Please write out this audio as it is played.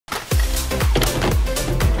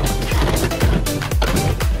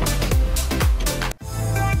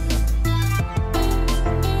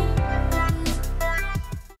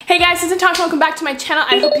guys, it's Natasha. Welcome back to my channel.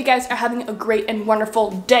 I hope you guys are having a great and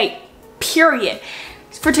wonderful day, period.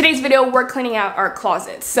 For today's video, we're cleaning out our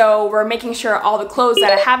closet. So we're making sure all the clothes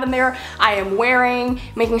that I have in there, I am wearing,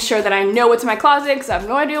 making sure that I know what's in my closet because I have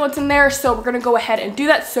no idea what's in there. So we're gonna go ahead and do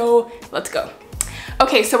that. So let's go.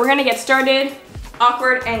 Okay, so we're gonna get started.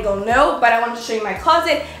 Awkward angle, no, but I wanted to show you my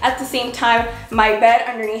closet. At the same time, my bed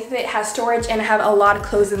underneath it has storage and I have a lot of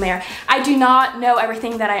clothes in there. I do not know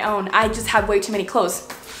everything that I own. I just have way too many clothes.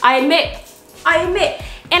 I admit,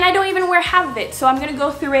 and I don't even wear half of it. So I'm gonna go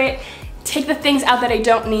through it, take the things out that I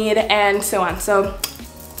don't need, and so on. So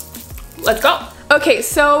let's go. Okay,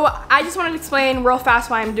 so I just wanted to explain real fast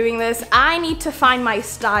why I'm doing this. I need to find my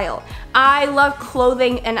style. I love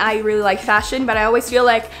clothing and I really like fashion, but I always feel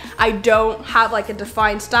like I don't have like a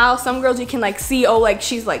defined style. Some girls you can like see, oh, like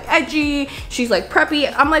she's like edgy, she's like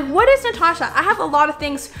preppy. I'm like, what is Natasha? I have a lot of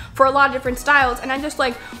things for a lot of different styles, and I just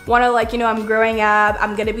like want to, like, you know, I'm growing up,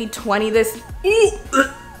 I'm gonna be 20 this.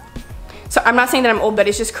 So I'm not saying that I'm old, but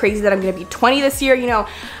it's just crazy that I'm gonna be 20 this year. You know,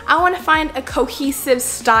 I wanna find a cohesive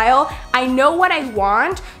style. I know what I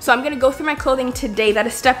want, so I'm gonna go through my clothing today. That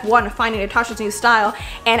is step one of finding Natasha's new style.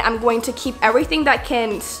 And I'm going to keep everything that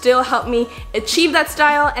can still help me achieve that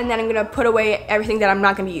style, and then I'm gonna put away everything that I'm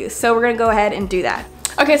not gonna use. So we're gonna go ahead and do that.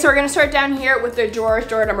 Okay, so we're gonna start down here with the drawers,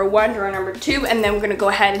 drawer number 1, drawer number 2, and then we're gonna go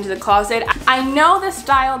ahead into the closet. I know the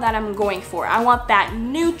style that I'm going for. I want that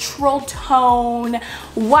neutral tone,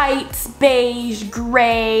 white, beige,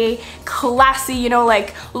 gray, classy, you know,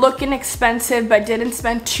 like looking expensive but didn't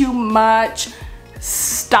spend too much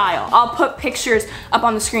style. I'll put pictures up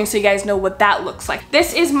on the screen so you guys know what that looks like.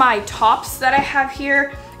 This is my tops that I have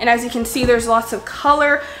here. And as you can see, there's lots of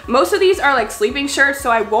color. Most of these are like sleeping shirts, so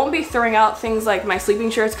I won't be throwing out things like my sleeping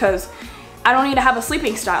shirts because I don't need to have a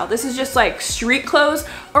sleeping style. This is just like street clothes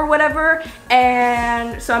or whatever.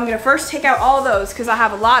 And so I'm gonna first take out all of those because I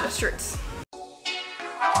have a lot of shirts.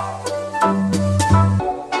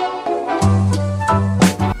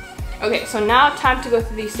 Okay, so now time to go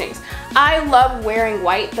through these things. I love wearing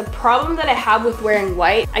white. The problem that I have with wearing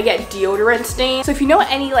white, I get deodorant stains. So if you know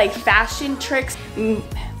any like fashion tricks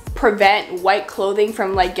prevent white clothing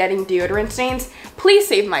from like getting deodorant stains, please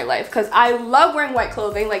save my life, because I love wearing white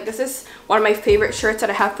clothing. Like, this is one of my favorite shirts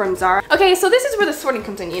that I have from Zara. Okay, so this is where the sorting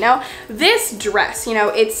comes in, you know? This dress, you know,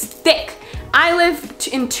 it's thick. I live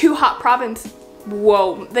in 2 hot provinces.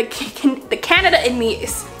 Whoa, the Canada in me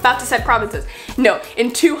is about to say provinces. No,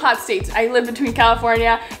 in 2 hot states. I live between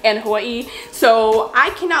California and Hawaii, so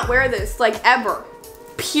I cannot wear this like ever,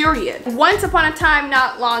 period. Once upon a time,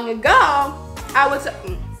 not long ago,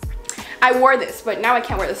 I wore this, but now I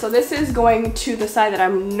can't wear this. So this is going to the side that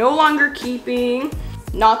I'm no longer keeping.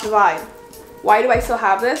 Not the vibe. Why do I still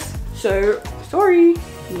have this? So, sorry.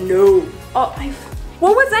 No. Oh,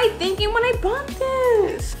 what was I thinking when I bought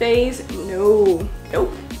this? Phase, no.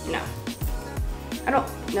 Nope, no. I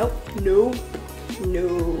don't, nope, no,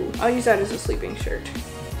 no. I'll use that as a sleeping shirt.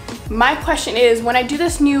 My question is, when I do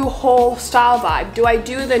this new whole style vibe, do I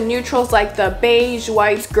do the neutrals like the beige,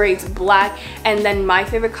 whites, grays, black, and then my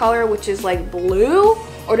favorite color, which is like blue?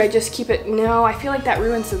 Or do I just keep it? No, I feel like that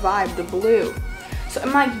ruins the vibe, the blue. So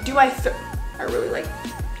I'm like, do I really like,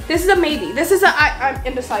 this is a maybe. This is a, I'm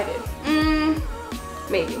undecided.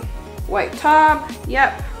 Maybe. White top,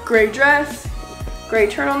 yep. Gray dress, gray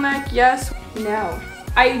turtleneck, yes, no.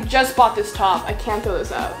 I just bought this top, I can't throw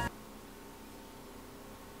this out.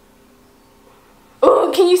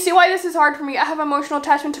 Oh, can you see why this is hard for me? I have emotional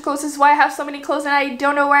attachment to clothes. This is why I have so many clothes and I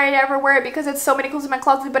don't know where I ever wear it, because it's so many clothes in my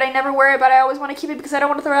closet, but I never wear it, but I always want to keep it because I don't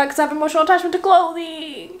want to throw it out because I have emotional attachment to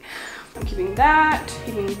clothing. I'm keeping that,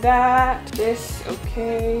 this,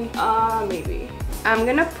 okay, maybe. I'm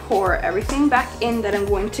gonna pour everything back in that I'm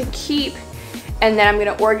going to keep, and then I'm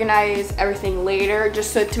gonna organize everything later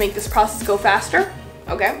just so to make this process go faster,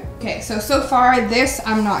 okay? Okay, so far this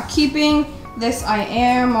I'm not keeping. This I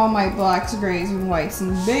am, all my blacks, grays, and whites,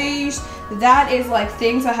 and beige. That is like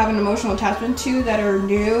things I have an emotional attachment to that are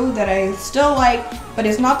new, that I still like, but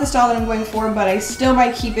it's not the style that I'm going for, but I still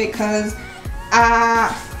might keep it because,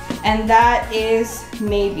 and that is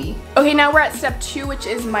maybe. Okay, now we're at step 2, which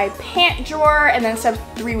is my pant drawer, and then step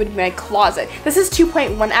 3 would be my closet. This is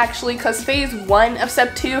 2.1 actually, because phase 1 of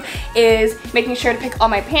step 2 is making sure to pick all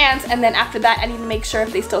my pants, and then after that I need to make sure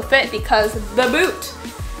if they still fit, because the boot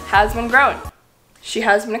has been growing. She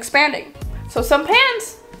has been expanding. So some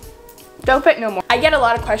pants don't fit no more. I get a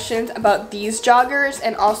lot of questions about these joggers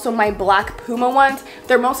and also my black Puma ones.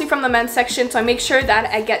 They're mostly from the men's section, so I make sure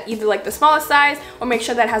that I get either like the smallest size or make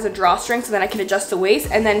sure that it has a drawstring so then I can adjust the waist.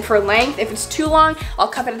 And then for length, if it's too long, I'll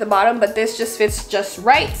cup it at the bottom, but this just fits just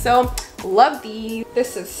right. So love these.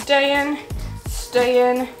 This is staying,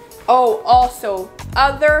 Oh, also,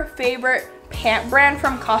 other favorite pant brand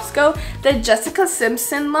from Costco, the Jessica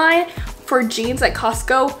Simpson line for jeans at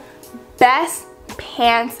Costco. Best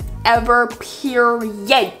pants ever,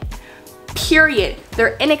 period. Period.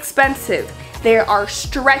 They're inexpensive. They are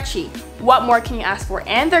stretchy. What more can you ask for?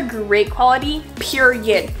 And they're great quality,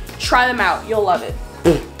 period. Try them out, you'll love it.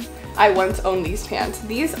 I once owned these pants.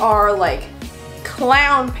 These are like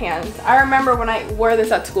clown pants. I remember when I wore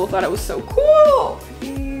this at school, thought it was so cool.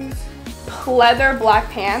 These pleather black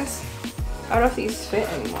pants. I don't know if these fit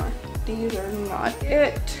anymore. These are not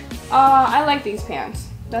it. I like these pants.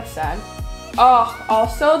 That's sad. Oh,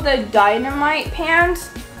 also the Dynamite pants.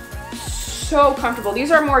 So comfortable.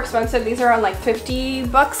 These are more expensive. These are on like 50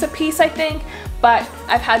 bucks a piece, I think. But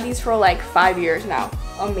I've had these for like 5 years now.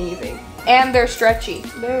 Amazing. And they're stretchy.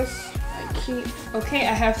 This I keep. Okay,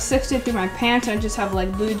 I have sifted through my pants. I just have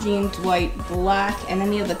like blue jeans, white, black, and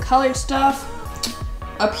any of the colored stuff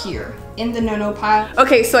up here in the no-no pile.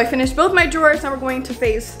 Okay, so I finished both my drawers. Now we're going to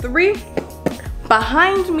phase 3.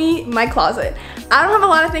 Behind me, my closet. I don't have a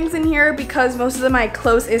lot of things in here because most of my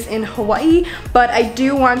clothes is in Hawaii, but I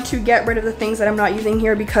do want to get rid of the things that I'm not using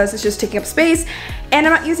here because it's just taking up space and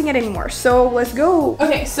I'm not using it anymore. So let's go.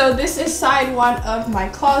 Okay, so this is side 1 of my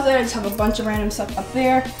closet. I just have a bunch of random stuff up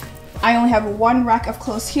there. I only have 1 rack of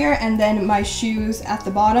clothes here and then my shoes at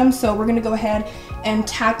the bottom. So we're gonna go ahead and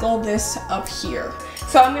tackle this up here.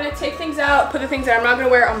 So I'm gonna take things out, put the things that I'm not gonna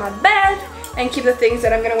wear on my bed, and keep the things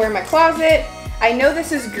that I'm gonna wear in my closet. I know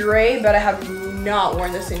this is gray, but I have not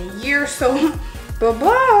worn this in years, so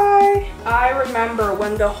bye-bye. I remember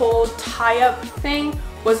when the whole tie-up thing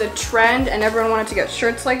was a trend and everyone wanted to get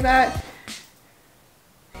shirts like that.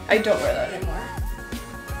 I don't wear that anymore.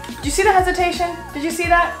 Did you see the hesitation? Did you see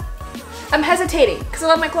that? I'm hesitating because I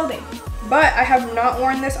love my clothing. But I have not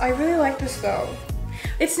worn this. I really like this though.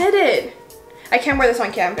 It's knitted. I can't wear this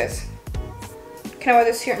on campus. Can I wear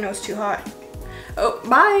this here? No, it's too hot. Oh,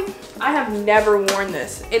 bye. I have never worn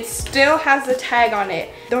this. It still has the tag on it.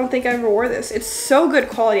 Don't think I ever wore this. It's so good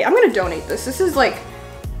quality. I'm gonna donate this. This is like,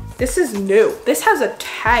 this is new. This has a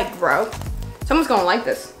tag, bro. Someone's gonna like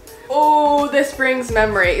this. Oh, this brings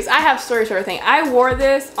memories. I have stories for everything. I wore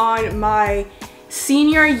this on my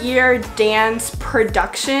senior year dance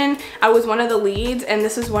production. I was one of the leads and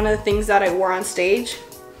this is one of the things that I wore on stage.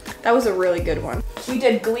 That was a really good one. We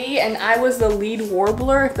did Glee and I was the lead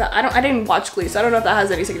warbler. I didn't watch Glee, so I don't know if that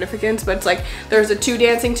has any significance, but it's like there's the 2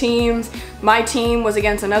 dancing teams. My team was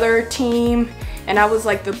against another team and I was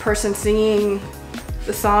like the person singing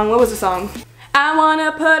the song. What was the song? I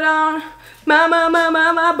wanna put on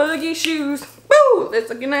my boogie shoes. Woo! It's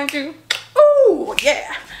looking at you. Ooh,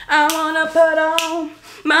 yeah. I wanna put on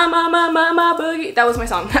my boogie. That was my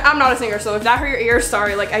song. I'm not a singer, so if that hurt your ears,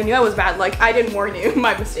 sorry. Like, I knew I was bad. Like, I didn't warn you.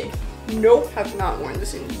 My mistake. Nope, have not worn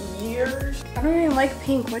this in years. I don't even like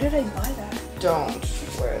pink. Why did I buy that? Don't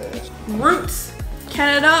wear this. Roots,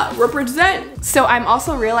 Canada, represent. So I'm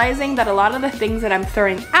also realizing that a lot of the things that I'm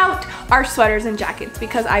throwing out are sweaters and jackets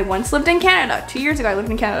because I once lived in Canada. 2 years ago, I lived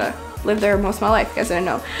in Canada. Lived there most of my life, you guys didn't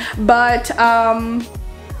know. But,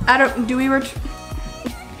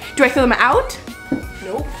 do I throw them out?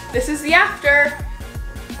 Nope. This is the after.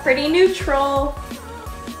 Pretty neutral.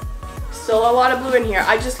 Still a lot of blue in here.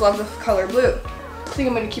 I just love the color blue. I think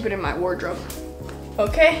I'm gonna keep it in my wardrobe.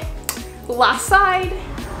 Okay, last side.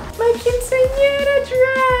 My quinceañera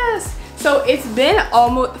dress. So it's been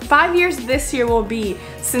almost 5 years this year will be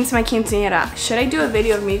since my quinceañera. Should I do a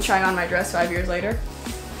video of me trying on my dress 5 years later?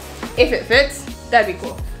 If it fits, that'd be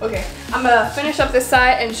cool. Okay, I'm gonna finish up this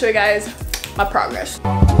side and show you guys my progress.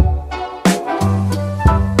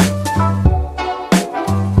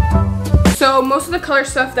 So most of the color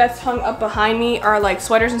stuff that's hung up behind me are like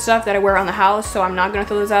sweaters and stuff that I wear around the house, so I'm not gonna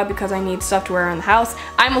throw those out because I need stuff to wear around the house.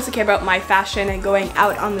 I mostly care about my fashion and going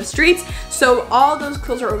out on the streets, so all those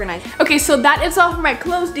clothes are organized. Okay, so that is all for my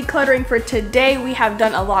clothes decluttering for today. We have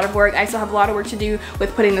done a lot of work. I still have a lot of work to do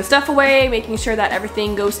with putting the stuff away, making sure that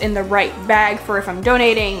everything goes in the right bag for if I'm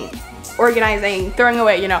donating, organizing, throwing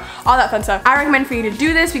away, you know, all that fun stuff. I recommend for you to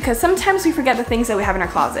do this because sometimes we forget the things that we have in our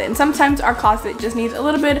closet, and sometimes our closet just needs a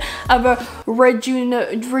little bit of a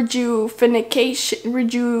rejuvenation.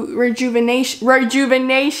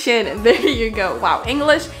 There you go. Wow,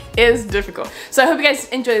 English is difficult. So I hope you guys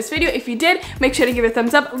enjoyed this video. If you did, make sure to give it a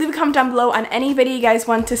thumbs up. Leave a comment down below on any video you guys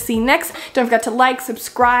want to see next. Don't forget to like,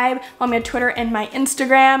 subscribe, follow me on Twitter and my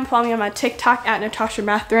Instagram. Follow me on my TikTok at Natasha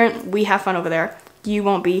Matherin. We have fun over there. You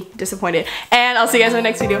won't be disappointed. And I'll see you guys in the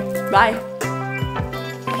next video. Bye.